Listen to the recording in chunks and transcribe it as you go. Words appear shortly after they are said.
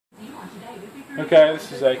Okay,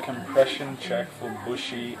 this is a compression check for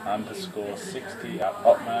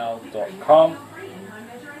bushy_60@hotmail.com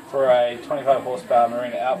for a 25 horsepower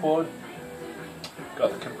marina outboard.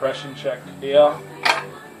 Got the compression check here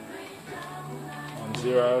on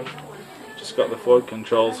 0. Just got the Ford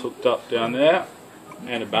controls hooked up down there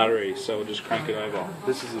and a battery, so we'll just crank it over.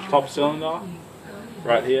 This is the top cylinder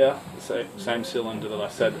right here, the same cylinder that I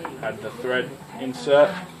said had the thread insert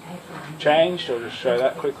changed. I'll just show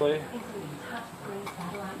that quickly.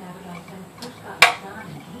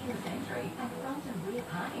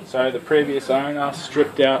 So the previous owner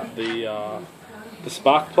stripped out the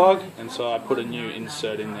spark plug, and so I put a new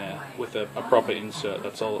insert in there with a proper insert.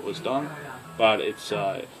 That's all it was done, but it's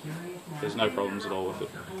there's no problems at all with it.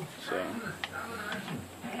 So.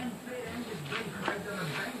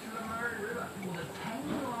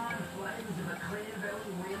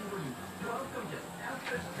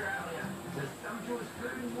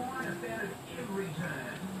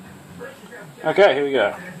 Okay, here we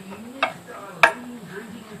go.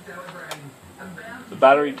 The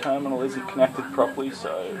battery terminal isn't connected properly,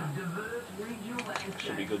 so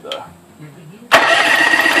should be good though.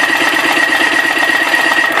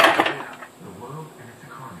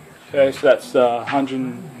 Okay, so that's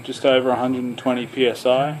just over 120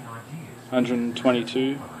 psi,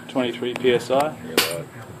 122, 23 psi. Yeah, right.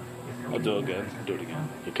 I'll do it again.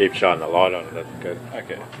 You keep shining the light on it, that's good.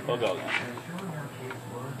 Okay, I'll go again.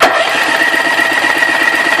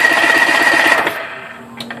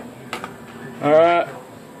 Alright,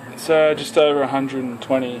 so just over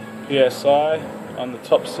 120 psi on the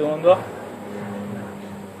top cylinder.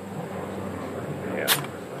 Yeah.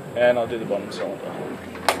 And I'll do the bottom cylinder.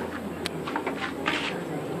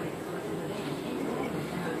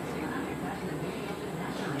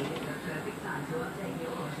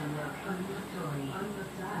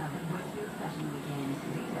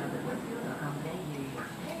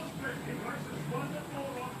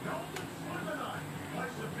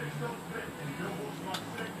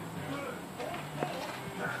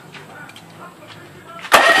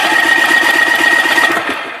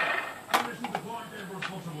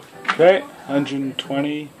 Okay,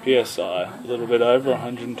 120 psi, a little bit over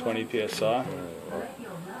 120 psi.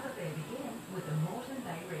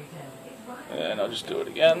 And I'll just do it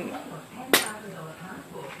again.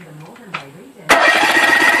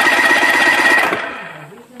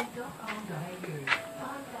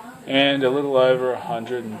 And a little over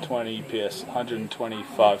 120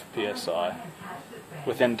 125 psi.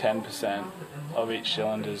 Within 10% of each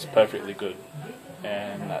cylinder is perfectly good,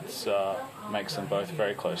 and that's makes them both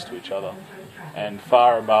very close to each other and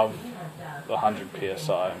far above the 100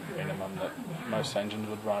 psi minimum that most engines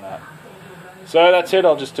would run at. So that's it.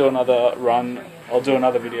 I'll just do another run. I'll do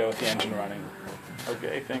another video with the engine running.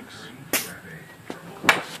 Okay, thanks.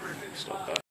 Stop that.